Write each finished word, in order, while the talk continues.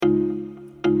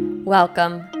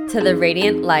Welcome to The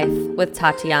Radiant Life with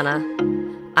Tatiana.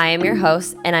 I am your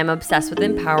host, and I'm obsessed with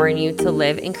empowering you to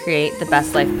live and create the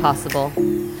best life possible.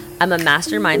 I'm a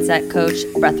master mindset coach,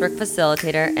 breathwork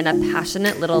facilitator, and a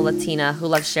passionate little Latina who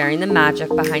loves sharing the magic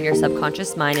behind your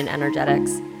subconscious mind and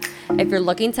energetics. If you're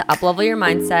looking to uplevel your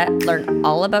mindset, learn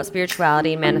all about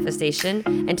spirituality and manifestation,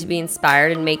 and to be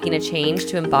inspired in making a change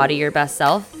to embody your best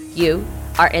self, you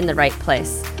are in the right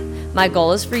place. My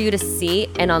goal is for you to see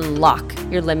and unlock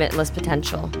your limitless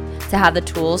potential, to have the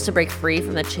tools to break free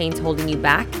from the chains holding you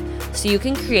back so you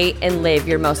can create and live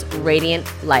your most radiant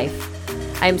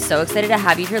life. I am so excited to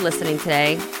have you here listening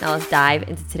today. Now let's dive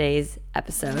into today's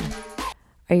episode.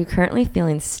 Are you currently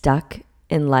feeling stuck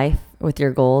in life with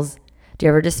your goals? Do you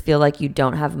ever just feel like you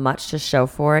don't have much to show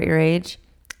for at your age?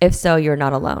 If so, you're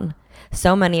not alone.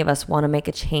 So many of us want to make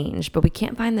a change, but we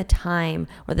can't find the time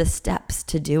or the steps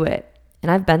to do it. And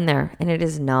I've been there, and it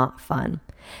is not fun.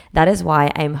 That is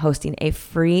why I am hosting a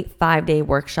free 5-day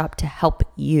workshop to help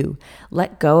you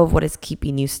let go of what is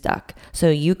keeping you stuck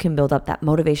so you can build up that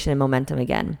motivation and momentum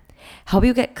again. Help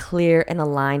you get clear and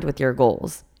aligned with your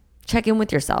goals. Check in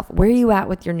with yourself. Where are you at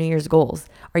with your New Year's goals?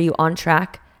 Are you on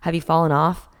track? Have you fallen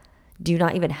off? Do you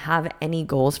not even have any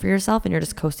goals for yourself and you're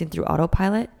just coasting through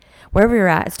autopilot? Wherever you're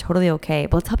at, it's totally okay.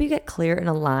 But let's help you get clear and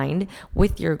aligned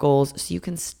with your goals so you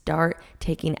can start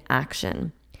taking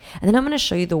action. And then I'm going to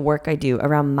show you the work I do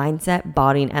around mindset,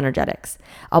 body, and energetics.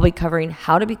 I'll be covering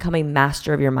how to become a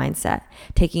master of your mindset,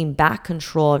 taking back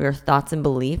control of your thoughts and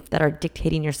beliefs that are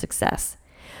dictating your success,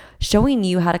 showing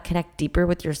you how to connect deeper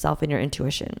with yourself and your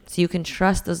intuition so you can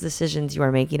trust those decisions you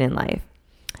are making in life.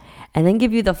 And then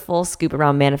give you the full scoop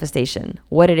around manifestation,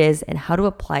 what it is, and how to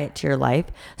apply it to your life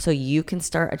so you can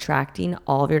start attracting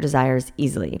all of your desires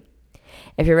easily.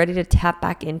 If you're ready to tap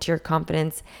back into your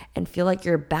confidence and feel like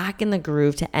you're back in the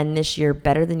groove to end this year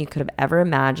better than you could have ever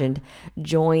imagined,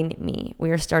 join me.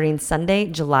 We are starting Sunday,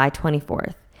 July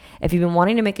 24th. If you've been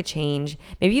wanting to make a change,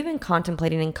 maybe you've been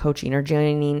contemplating in coaching or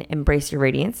joining Embrace Your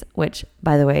Radiance, which,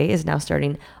 by the way, is now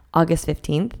starting August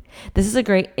 15th. This is a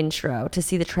great intro to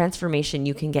see the transformation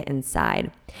you can get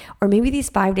inside. Or maybe these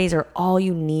 5 days are all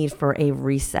you need for a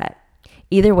reset.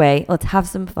 Either way, let's have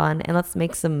some fun and let's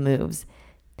make some moves.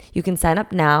 You can sign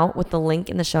up now with the link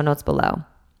in the show notes below.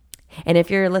 And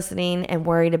if you're listening and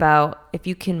worried about if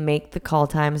you can make the call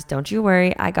times, don't you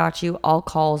worry. I got you. All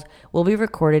calls will be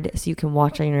recorded so you can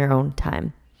watch on your own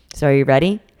time. So are you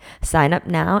ready? Sign up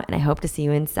now, and I hope to see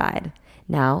you inside.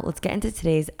 Now, let's get into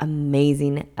today's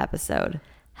amazing episode.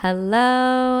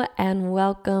 Hello, and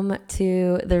welcome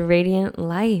to The Radiant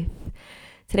Life.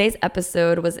 Today's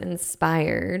episode was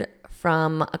inspired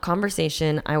from a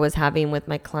conversation I was having with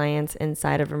my clients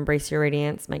inside of Embrace Your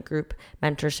Radiance, my group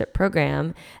mentorship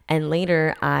program. And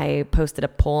later, I posted a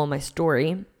poll on my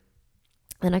story,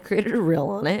 and I created a reel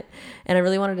on it. And I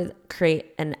really wanted to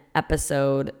create an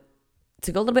episode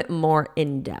to go a little bit more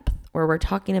in depth, where we're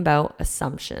talking about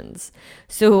assumptions.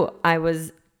 So I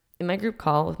was in my group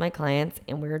call with my clients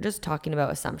and we were just talking about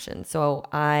assumptions. So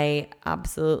I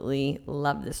absolutely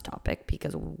love this topic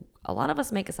because a lot of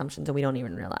us make assumptions and we don't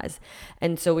even realize.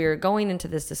 And so we were going into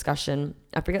this discussion.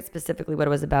 I forget specifically what it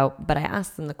was about, but I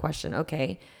asked them the question,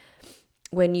 okay,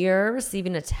 when you're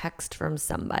receiving a text from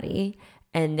somebody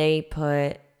and they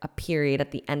put a period at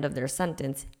the end of their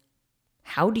sentence,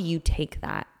 how do you take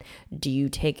that? Do you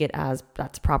take it as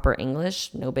that's proper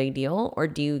English, no big deal? Or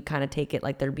do you kind of take it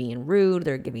like they're being rude,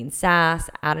 they're giving sass,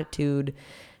 attitude,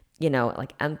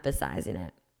 like emphasizing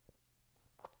it?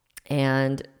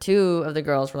 And two of the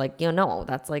girls were like, no,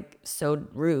 that's like so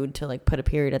rude to like put a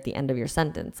period at the end of your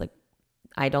sentence. Like,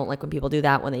 I don't like when people do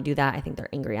that. When they do that, I think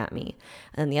they're angry at me.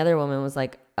 And the other woman was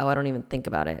like, oh, I don't even think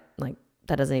about it. Like,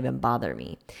 that doesn't even bother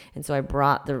me. And so I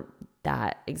brought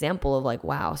that example of like,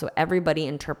 wow, so everybody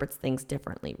interprets things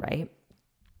differently, right?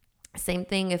 Same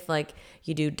thing if like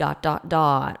you do ...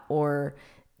 or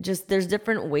just there's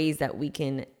different ways that we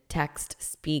can text,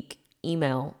 speak,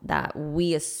 email that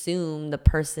we assume the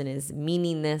person is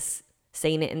meaning this,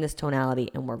 saying it in this tonality,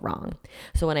 and we're wrong.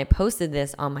 So when I posted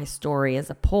this on my story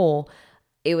as a poll,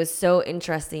 it was so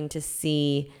interesting to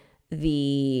see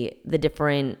the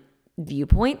different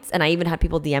viewpoints. And I even had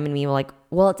people DMing me like,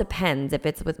 well, it depends. If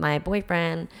it's with my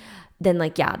boyfriend, then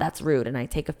like, yeah, that's rude and I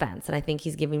take offense and I think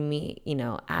he's giving me,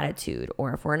 attitude.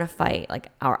 Or if we're in a fight,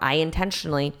 or I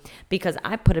intentionally, because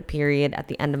I put a period at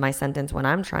the end of my sentence when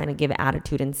I'm trying to give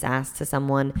attitude and sass to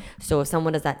someone. So if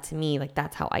someone does that to me, like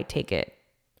that's how I take it,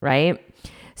 right?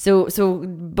 So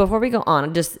before we go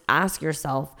on, just ask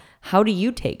yourself, how do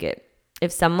you take it?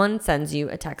 If someone sends you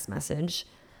a text message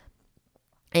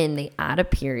and they add a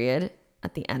period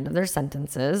at the end of their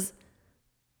sentences,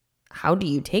 how do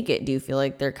you take it? Do you feel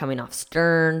like they're coming off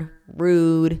stern,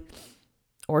 rude,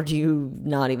 or do you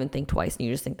not even think twice and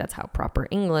you just think that's how proper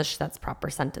English, that's proper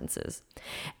sentences?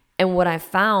 And what I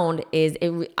found is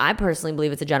I personally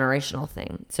believe it's a generational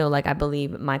thing. So like I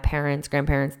believe my parents,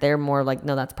 grandparents, they're more like,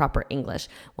 no, that's proper English.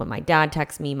 When my dad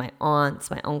texts me, my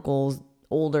aunts, my uncles,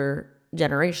 older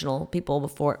generational people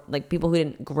before, like people who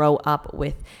didn't grow up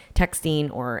with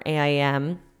texting or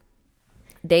AIM,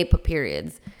 they put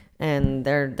periods and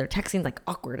their texting's like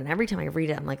awkward. And every time I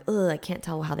read it, I'm like, ugh, I can't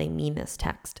tell how they mean this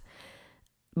text.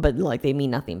 But like they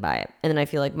mean nothing by it. And then I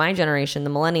feel like my generation, the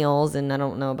millennials, and I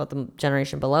don't know about the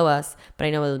generation below us, but I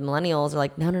know the millennials are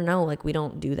like, no, like we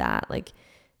don't do that. Like,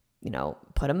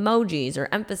 put emojis or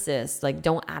emphasis, like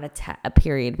don't add a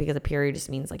period, because a period just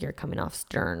means like you're coming off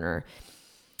stern or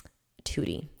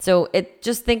tooty. So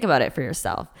just think about it for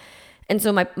yourself. And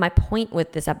so my point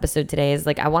with this episode today is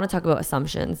like, I want to talk about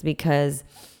assumptions, because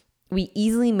we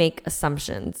easily make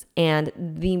assumptions. And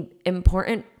the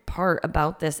important part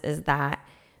about this is that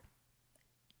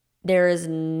there is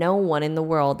no one in the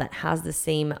world that has the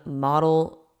same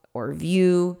model or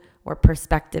view or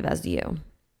perspective as you.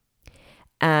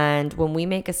 And when we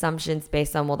make assumptions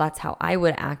based on, well, that's how I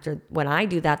would act, or when I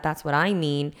do that, that's what I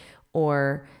mean,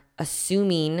 or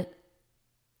assuming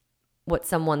what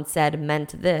someone said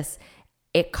meant this,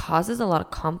 it causes a lot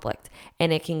of conflict,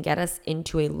 and it can get us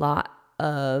into a lot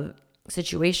of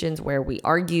situations where we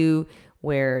argue,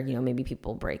 where, maybe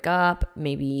people break up,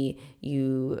 maybe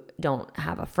you don't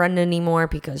have a friend anymore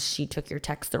because she took your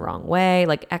text the wrong way,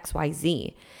 like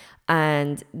XYZ.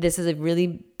 And this is a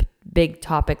really big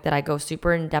topic that I go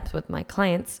super in depth with my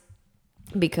clients,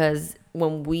 because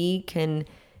when we can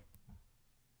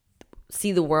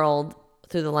see the world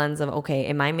through the lens of, okay,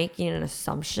 am I making an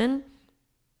assumption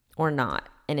or not?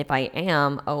 And if I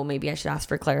am, maybe I should ask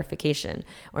for clarification,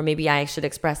 or maybe I should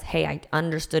express, hey, I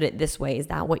understood it this way. Is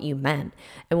that what you meant?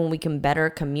 And when we can better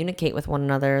communicate with one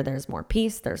another, there's more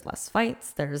peace, there's less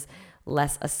fights, there's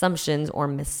less assumptions or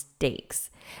mistakes.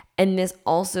 And this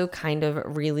also kind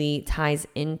of really ties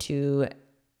into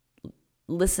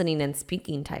listening and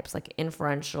speaking types, like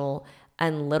inferential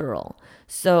and literal.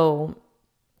 So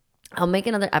I'll make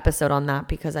another episode on that,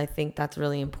 because I think that's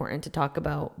really important to talk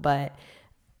about. But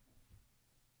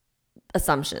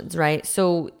assumptions, right?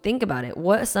 So think about it.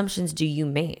 What assumptions do you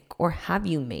make, or have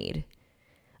you made?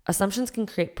 Assumptions can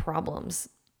create problems.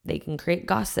 They can create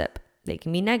gossip. They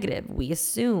can be negative. We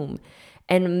assume.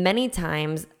 And many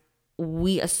times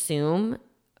we assume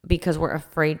because we're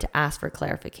afraid to ask for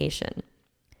clarification.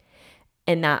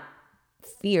 And that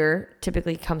fear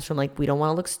typically comes from like, we don't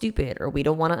want to look stupid, or we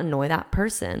don't want to annoy that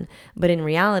person. But in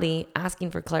reality,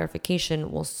 asking for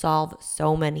clarification will solve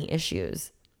so many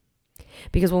issues.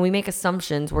 Because when we make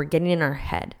assumptions, we're getting in our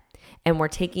head, and we're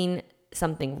taking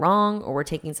something wrong, or we're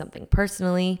taking something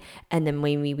personally. And then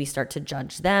when we start to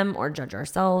judge them or judge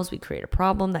ourselves, we create a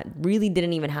problem that really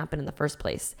didn't even happen in the first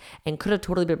place, and could have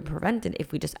totally been prevented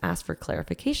if we just asked for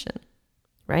clarification,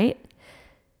 right?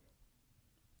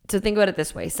 So think about it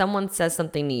this way. Someone says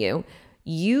something to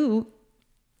you,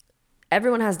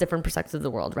 everyone has different perspectives of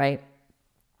the world, right?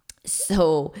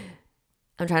 So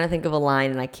I'm trying to think of a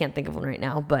line, and I can't think of one right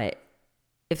now, but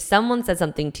if someone said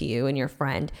something to you and your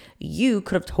friend, you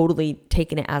could have totally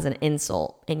taken it as an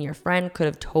insult, and your friend could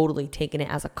have totally taken it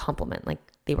as a compliment, like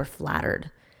they were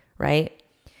flattered, right?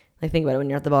 Like think about it when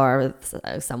you're at the bar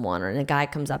with someone, or a guy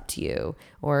comes up to you,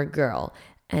 or a girl,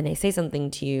 and they say something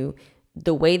to you,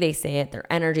 the way they say it, their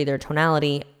energy, their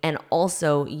tonality, and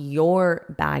also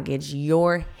your baggage,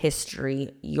 your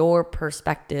history, your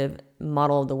perspective,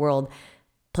 model of the world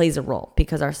plays a role,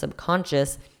 because our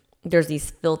subconscious, there's these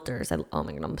filters. Oh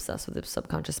my God, I'm obsessed with the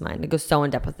subconscious mind. I go so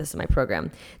in depth with this in my program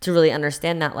to really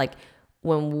understand that, like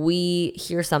when we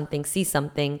hear something, see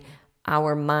something,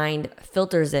 our mind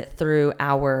filters it through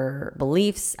our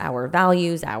beliefs, our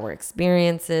values, our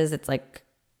experiences. It's like,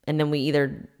 and then we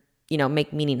either,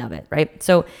 make meaning of it, right?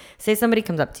 So say somebody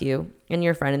comes up to you and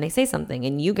your friend, and they say something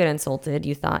and you get insulted.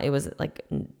 You thought it was like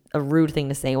a rude thing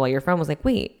to say, while your friend was like,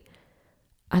 wait,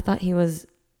 I thought he was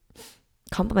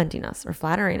complimenting us or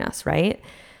flattering us, right?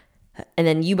 And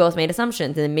then you both made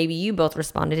assumptions, and then maybe you both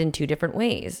responded in two different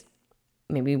ways.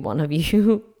 Maybe one of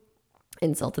you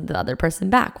insulted the other person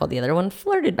back while the other one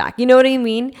flirted back. You know what I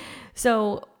mean?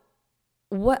 So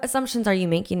what assumptions are you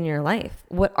making in your life?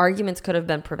 What arguments could have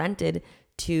been prevented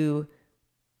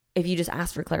if you just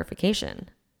asked for clarification?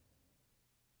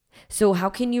 So how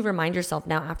can you remind yourself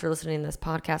now, after listening to this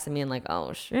podcast and being like,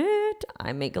 oh shit,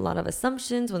 I make a lot of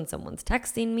assumptions when someone's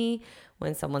texting me,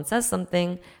 when someone says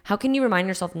something, how can you remind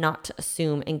yourself not to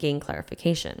assume and gain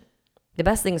clarification? The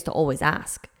best thing is to always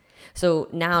ask. So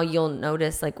now you'll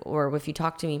notice, like, or if you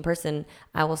talk to me in person,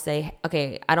 I will say,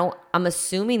 okay, I'm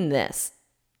assuming this.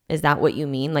 Is that what you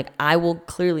mean? Like, I will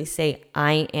clearly say,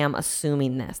 I am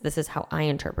assuming this. This is how I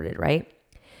interpret it, right?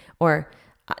 Or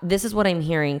this is what I'm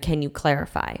hearing. Can you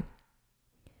clarify?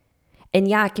 And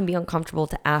yeah, it can be uncomfortable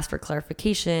to ask for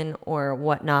clarification or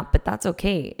whatnot, but that's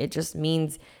okay. It just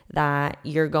means that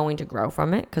you're going to grow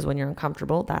from it, because when you're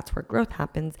uncomfortable, that's where growth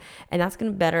happens. And that's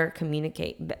going to better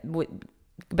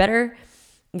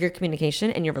your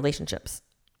communication and your relationships.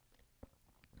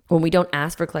 When we don't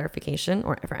ask for clarification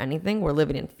or for anything, we're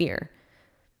living in fear.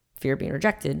 Fear of being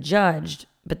rejected, judged,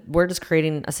 but we're just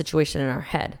creating a situation in our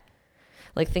head.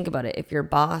 Like, think about it. If your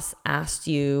boss asked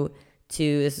you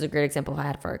this is a great example I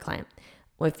had for a client.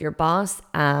 If your boss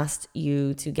asked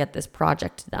you to get this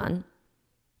project done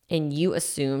and you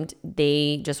assumed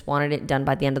they just wanted it done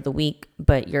by the end of the week,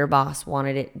 but your boss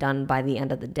wanted it done by the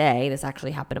end of the day, this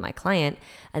actually happened to my client,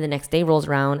 and the next day rolls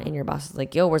around and your boss is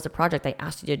like, yo, where's the project? I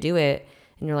asked you to do it.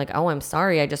 And you're like, oh, I'm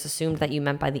sorry. I just assumed that you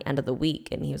meant by the end of the week.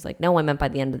 And he was like, no, I meant by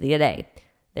the end of the day.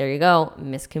 There you go.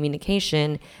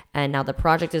 Miscommunication. And now the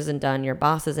project isn't done. Your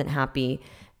boss isn't happy.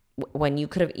 When you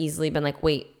could have easily been like,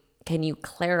 wait, can you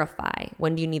clarify?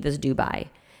 When do you need this due by?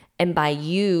 And by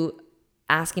you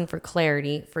asking for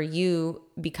clarity, for you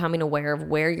becoming aware of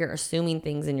where you're assuming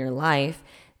things in your life,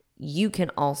 you can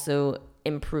also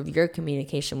improve your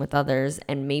communication with others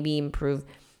and maybe improve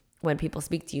when people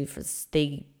speak to you,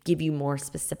 they give you more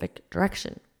specific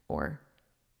direction or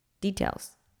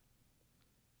details.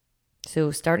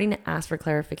 So starting to ask for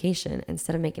clarification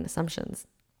instead of making assumptions.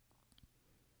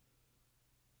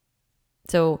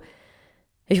 So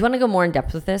if you want to go more in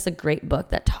depth with this, a great book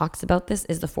that talks about this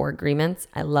is The 4 Agreements.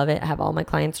 I love it. I have all my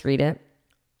clients read it.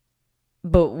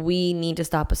 But we need to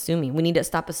stop assuming. We need to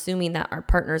stop assuming that our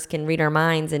partners can read our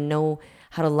minds and know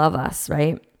how to love us,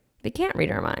 right? They can't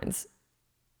read our minds.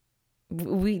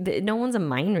 No one's a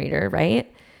mind reader, right?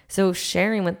 So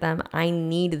sharing with them, I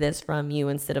need this from you,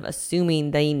 instead of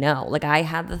assuming they know. Like, I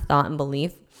had the thought and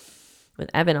belief with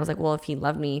Evan. I was like, well, if he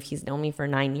loved me, if he's known me for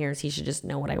 9 years, he should just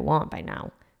know what I want by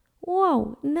now.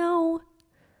 Whoa, no.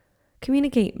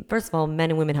 Communicate. First of all, men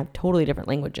and women have totally different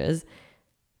languages.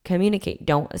 Communicate.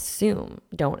 Don't assume.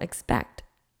 Don't expect.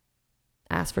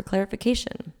 Ask for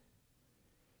clarification.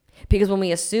 Because when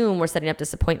we assume, we're setting up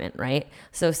disappointment, right?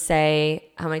 So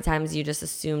say how many times you just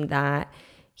assumed that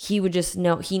he would just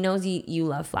know, he knows you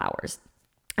love flowers.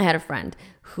 I had a friend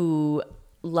who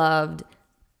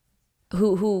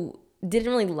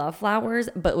didn't really love flowers,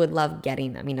 but would love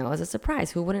getting them, as a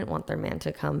surprise. Who wouldn't want their man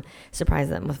to come surprise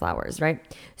them with flowers, right?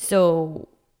 So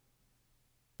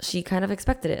she kind of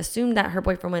expected it, assumed that her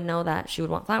boyfriend would know that she would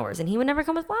want flowers, and he would never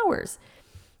come with flowers.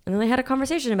 And then they had a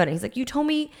conversation about it. He's like, you told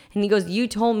me, and he goes, you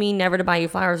told me never to buy you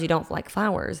flowers. You don't like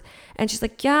flowers. And she's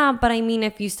like, yeah, but I mean,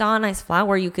 if you saw a nice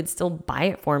flower, you could still buy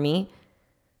it for me.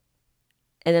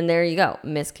 And then there you go.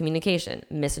 Miscommunication,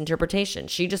 misinterpretation.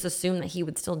 She just assumed that he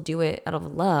would still do it out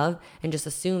of love, and just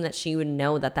assumed that she would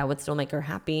know that that would still make her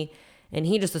happy. And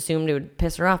he just assumed it would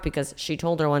piss her off because she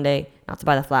told her one day not to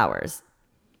buy the flowers.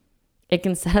 It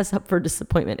can set us up for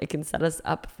disappointment. It can set us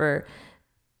up for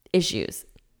issues.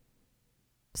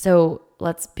 So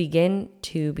let's begin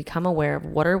to become aware of,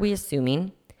 what are we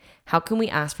assuming? How can we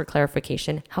ask for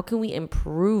clarification? How can we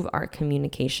improve our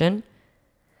communication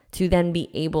to then be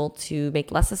able to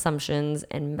make less assumptions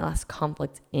and less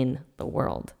conflict in the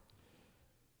world?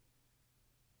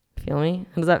 Feel me?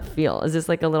 How does that feel? Is this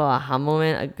like a little aha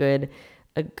moment,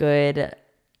 a good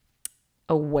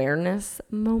awareness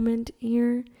moment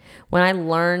here? When I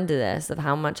learned this, of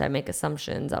how much I make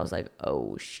assumptions, I was like,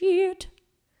 oh shit.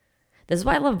 This is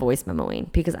why I love voice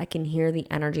memoing, because I can hear the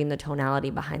energy and the tonality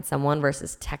behind someone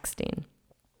versus texting.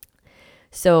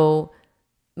 So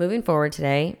moving forward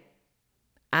today,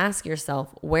 ask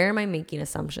yourself, where am I making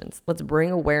assumptions? Let's bring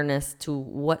awareness to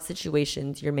what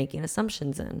situations you're making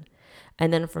assumptions in.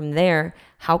 And then from there,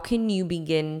 how can you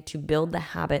begin to build the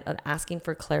habit of asking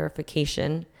for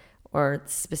clarification or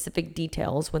specific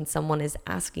details when someone is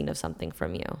asking of something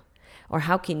from you? Or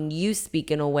how can you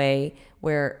speak in a way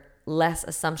where less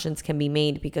assumptions can be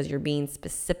made because you're being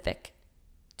specific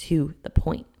to the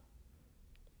point?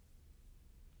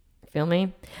 Feel me?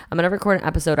 I'm going to record an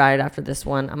episode right after this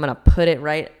one. I'm going to put it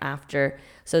right after,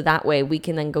 so that way we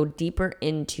can then go deeper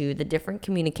into the different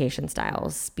communication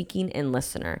styles, speaking and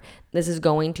listener. This is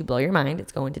going to blow your mind.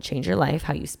 It's going to change your life,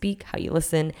 how you speak, how you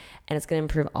listen, and it's going to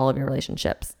improve all of your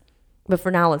relationships. But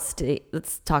for now, let's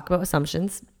talk about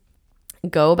assumptions.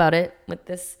 Go about it with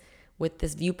this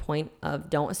viewpoint of,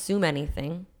 don't assume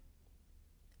anything.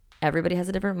 Everybody has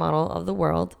a different model of the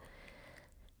world.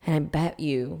 And I bet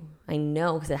you, I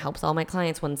know, because it helps all my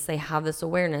clients, once they have this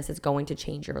awareness, it's going to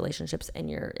change your relationships in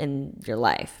your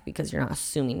life, because you're not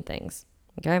assuming things.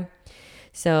 Okay.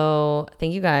 So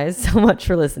thank you guys so much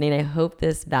for listening. I hope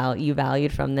you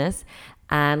valued from this,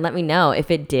 and let me know if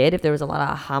it did, if there was a lot of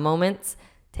aha moments.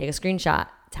 Take a screenshot,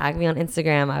 tag me on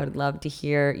Instagram. I would love to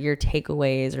hear your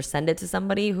takeaways, or send it to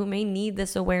somebody who may need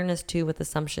this awareness too, with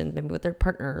assumptions, maybe with their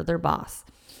partner or their boss.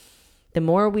 The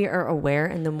more we are aware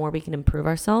and the more we can improve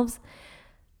ourselves,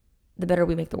 the better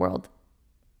we make the world,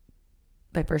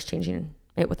 by first changing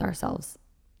it with ourselves.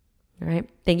 All right.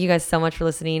 Thank you guys so much for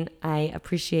listening. I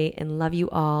appreciate and love you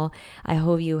all. I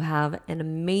hope you have an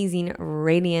amazing,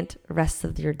 radiant rest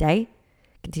of your day.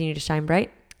 Continue to shine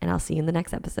bright, and I'll see you in the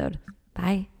next episode.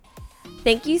 Bye.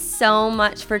 Thank you so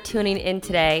much for tuning in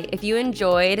today. If you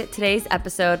enjoyed today's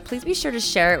episode, please be sure to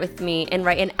share it with me and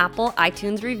write an Apple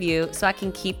iTunes review so I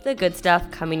can keep the good stuff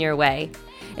coming your way.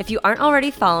 If you aren't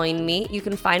already following me, you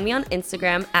can find me on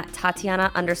Instagram at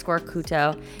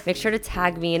Tatiana_Kuto. Make sure to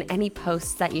tag me in any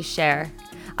posts that you share.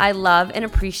 I love and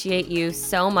appreciate you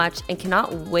so much and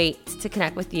cannot wait to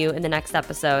connect with you in the next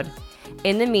episode.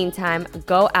 In the meantime,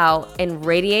 go out and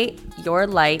radiate your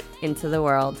light into the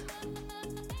world.